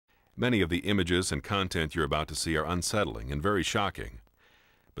Many of the images and content you're about to see are unsettling and very shocking.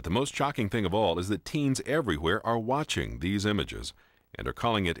 But the most shocking thing of all is that teens everywhere are watching these images and are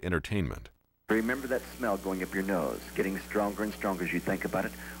calling it entertainment. Remember that smell going up your nose, getting stronger and stronger as you think about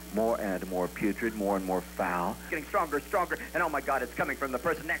it, more and more putrid, more and more foul, getting stronger and stronger, and oh my God, it's coming from the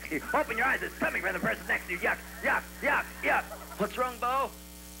person next to you. Open your eyes, it's coming from the person next to you. Yuck, yuck, yuck, yuck. What's wrong, Bo?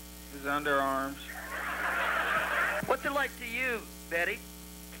 His underarms. What's it like to you, Betty?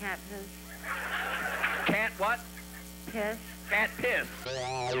 Cat piss. Can't what? Piss. Can't piss.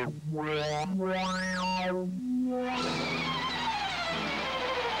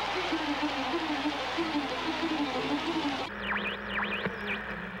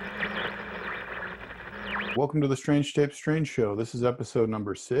 Welcome to the Strange Tapes Strange Show. This is episode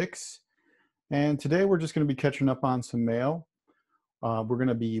number 6. And today we're just going to be catching up on some mail. We're going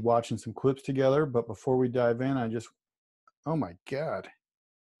to be watching some clips together. But before we dive in, oh my God.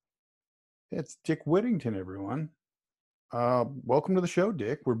 It's Dick Whittington, everyone. Welcome to the show,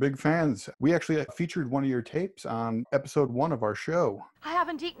 Dick. We're big fans. We actually featured one of your tapes on episode 1 of our show. I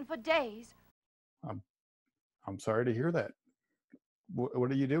haven't eaten for days. I'm sorry to hear that. What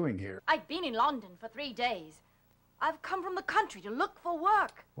are you doing here? I've been in London for 3 days. I've come from the country to look for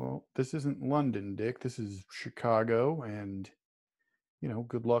work. Well, this isn't London, Dick. This is Chicago, and,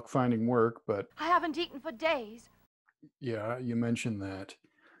 good luck finding work, but... I haven't eaten for days. Yeah, you mentioned that.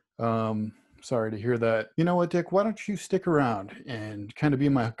 Sorry to hear that. You know what, Dick? Why don't you stick around and kind of be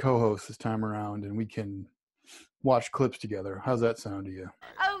my co-host this time around, and we can watch clips together. How's that sound to you?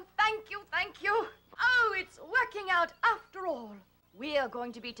 Oh, thank you, thank you. Oh, it's working out after all. We're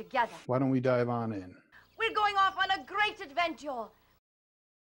going to be together. Why don't we dive on in? We're going off on a great adventure.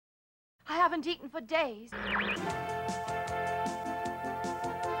 I haven't eaten for days.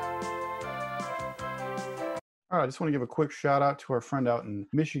 All right, I just want to give a quick shout out to our friend out in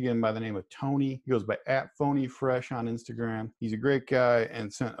Michigan by the name of Tony. He goes by @PhonyFresh on Instagram. He's a great guy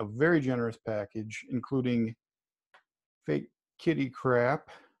and sent a very generous package, including fake kitty crap,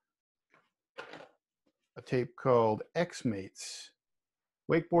 a tape called X-Mates,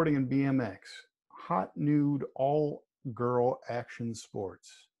 wakeboarding and BMX, hot nude all-girl action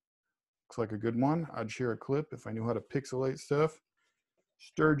sports. Looks like a good one. I'd share a clip if I knew how to pixelate stuff.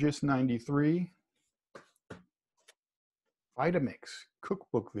 Sturgis 93. Vitamix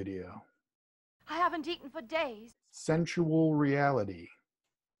cookbook video. I haven't eaten for days. Sensual reality.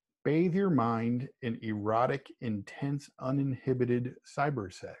 Bathe your mind in erotic, intense, uninhibited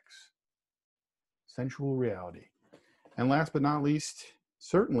cybersex. Sensual reality. And last but not least,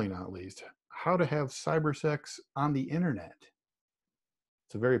 certainly not least, how to have cybersex on the internet.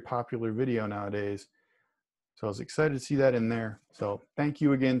 It's a very popular video nowadays. So I was excited to see that in there. So thank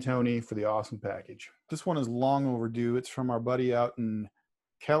you again, Tony, for the awesome package. This one is long overdue. It's from our buddy out in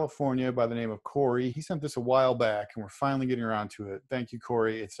California by the name of Corey. He sent this a while back, and we're finally getting around to it. Thank you,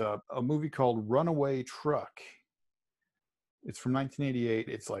 Corey. It's a movie called Runaway Truck. It's from 1988.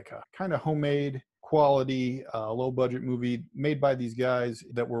 It's like a kind of homemade, quality, low-budget movie made by these guys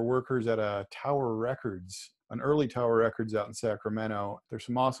that were workers at a Tower Records, an early Tower Records out in Sacramento. There's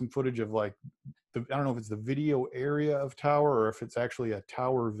some awesome footage of I don't know if it's the video area of Tower or if it's actually a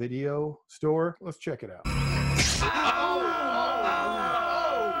Tower video store. Let's check it out.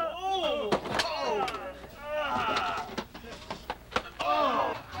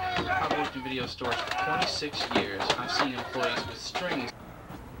 I've worked in video stores for 26 years. I've seen employees with strings.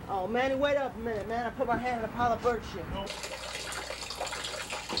 Oh, Manny, wait up a minute, man. I put my hand in a pile of bird shit.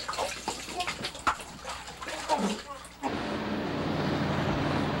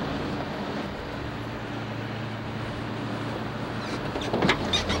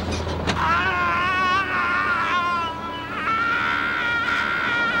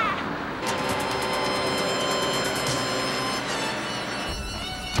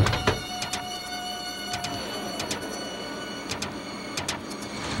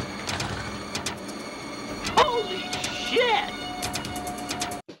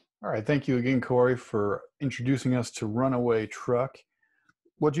 All right, thank you again, Corey, for introducing us to Runaway Truck.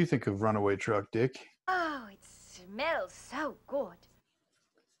 What do you think of Runaway Truck, Dick? Oh, it smells so good.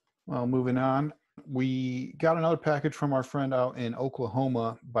 Well, moving on. We got another package from our friend out in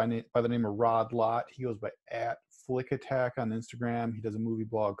Oklahoma by the name of Rod Lott. He goes by @FlickAttack on Instagram. He does a movie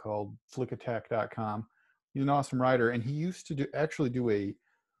blog called flickattack.com. He's an awesome writer, and he used to actually do a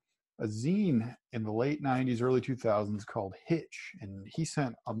zine in the late 90s, early 2000s called Hitch, and he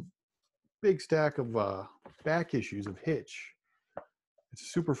sent a big stack of back issues of Hitch. It's a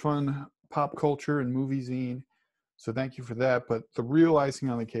super fun pop culture and movie zine, so thank you for that. But the real icing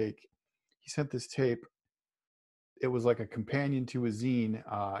on the cake, he sent this tape. It was like a companion to a zine,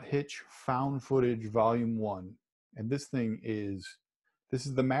 Hitch Found Footage Volume 1. And this is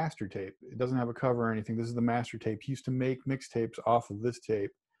the master tape. It doesn't have a cover or anything. This is the master tape. He used to make mixtapes off of this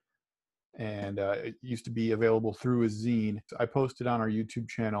tape. And it used to be available through a zine. I posted on our YouTube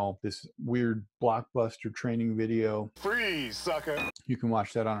channel this weird blockbuster training video. Freeze, sucker. You can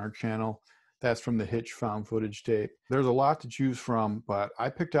watch that on our channel. That's from the Hitch Found Footage tape. There's a lot to choose from, but I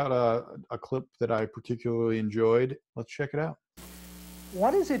picked out a clip that I particularly enjoyed. Let's check it out.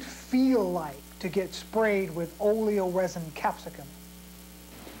 What does it feel like to get sprayed with oleoresin capsicum?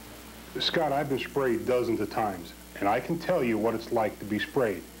 Scott, I've been sprayed dozens of times, and I can tell you what it's like to be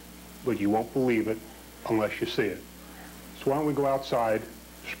sprayed, but you won't believe it unless you see it. So why don't we go outside,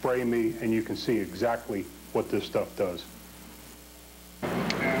 spray me, and you can see exactly what this stuff does.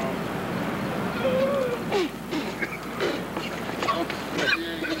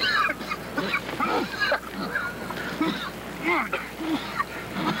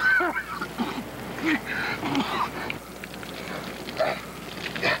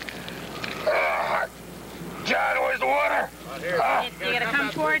 John, where's the water? You gotta come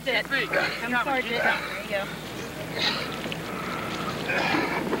towards it. Come towards it. There you go.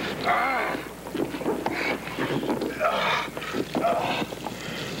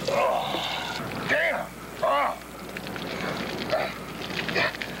 Damn!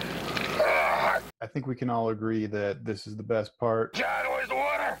 I think we can all agree that this is the best part. John, where's the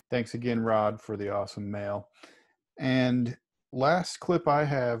water? Thanks again, Rod, for the awesome mail. And last clip I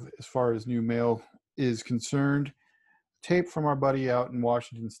have as far as new mail is concerned, tape from our buddy out in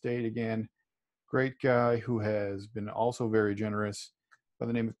Washington State again. Great guy who has been also very generous, by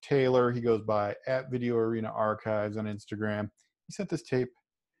the name of Taylor. He goes by @Video Arena Archives on Instagram. He sent this tape,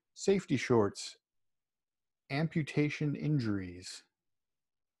 Safety Shorts, Amputation Injuries.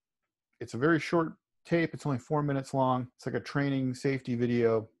 It's a very short tape. It's only 4 minutes long. It's like a training safety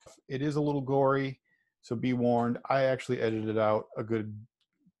video. It is a little gory, so be warned. I actually edited out a good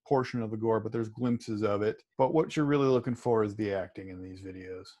portion of the gore, but there's glimpses of it. But what you're really looking for is the acting in these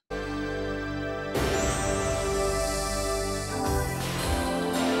videos.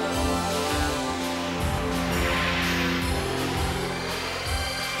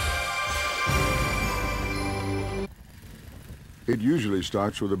 It usually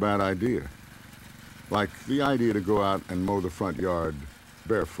starts with a bad idea, like the idea to go out and mow the front yard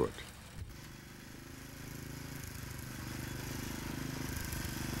barefoot.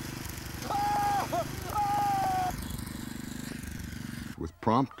 With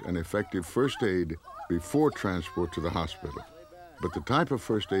prompt and effective first aid before transport to the hospital. But the type of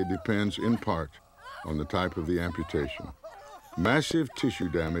first aid depends in part on the type of the amputation. Massive tissue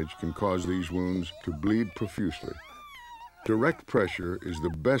damage can cause these wounds to bleed profusely. Direct pressure is the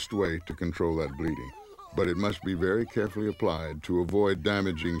best way to control that bleeding, but it must be very carefully applied to avoid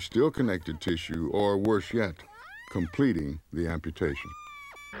damaging still connected tissue or, worse yet, completing the amputation.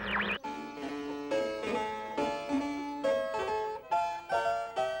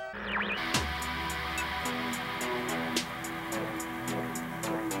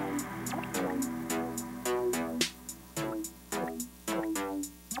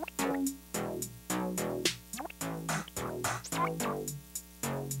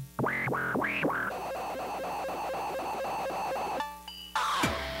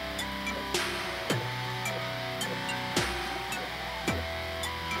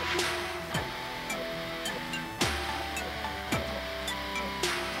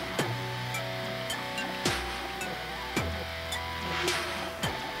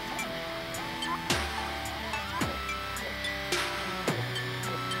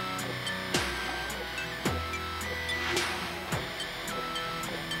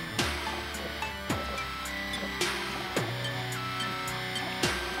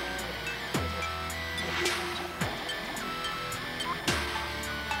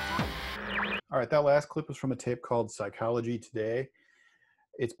 All right, that last clip was from a tape called Psychology Today.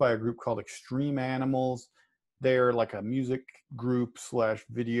 It's by a group called Extreme Animals. They're like a music group /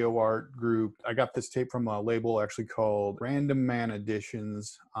 video art group. I got this tape from a label actually called Random Man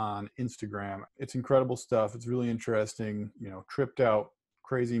Editions on Instagram. It's incredible stuff. It's really interesting, you know, tripped out,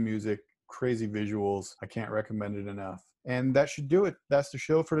 crazy music, crazy visuals. I can't recommend it enough. And that should do it. That's the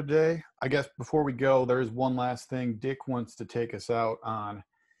show for today. I guess before we go, there's one last thing. Dick wants to take us out on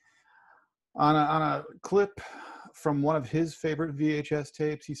a clip from one of his favorite VHS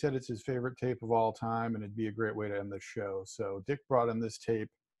tapes. He said it's his favorite tape of all time, and it'd be a great way to end the show. So Dick brought in this tape.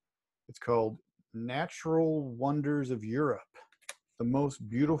 It's called Natural Wonders of Europe, the most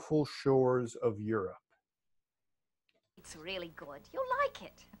beautiful shores of Europe. It's really good. You'll like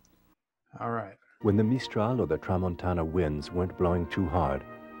it. All right. When the Mistral or the Tramontana winds weren't blowing too hard,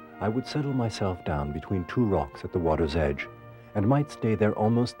 I would settle myself down between two rocks at the water's edge, and might stay there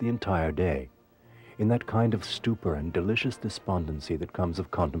almost the entire day, in that kind of stupor and delicious despondency that comes of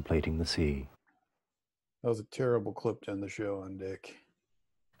contemplating the sea. That was a terrible clip to end the show on, Dick.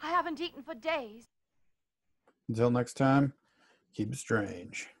 I haven't eaten for days. Until next time, keep it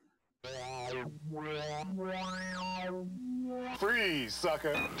strange. Freeze,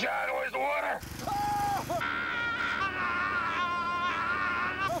 sucker. John, where's the water?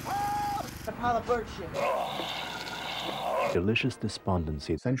 A pile of bird shit. Delicious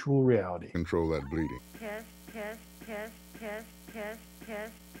despondency. Sensual reality. Control that bleeding. Test, test, test, test, test,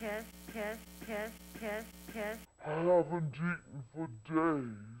 test, test, test, test, test, test. I haven't eaten for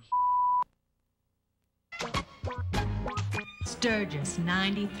days. Sturgis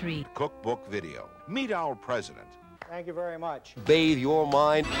 93. Cookbook video. Meet our president. Thank you very much. Bathe your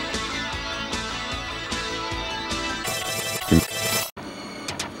mind.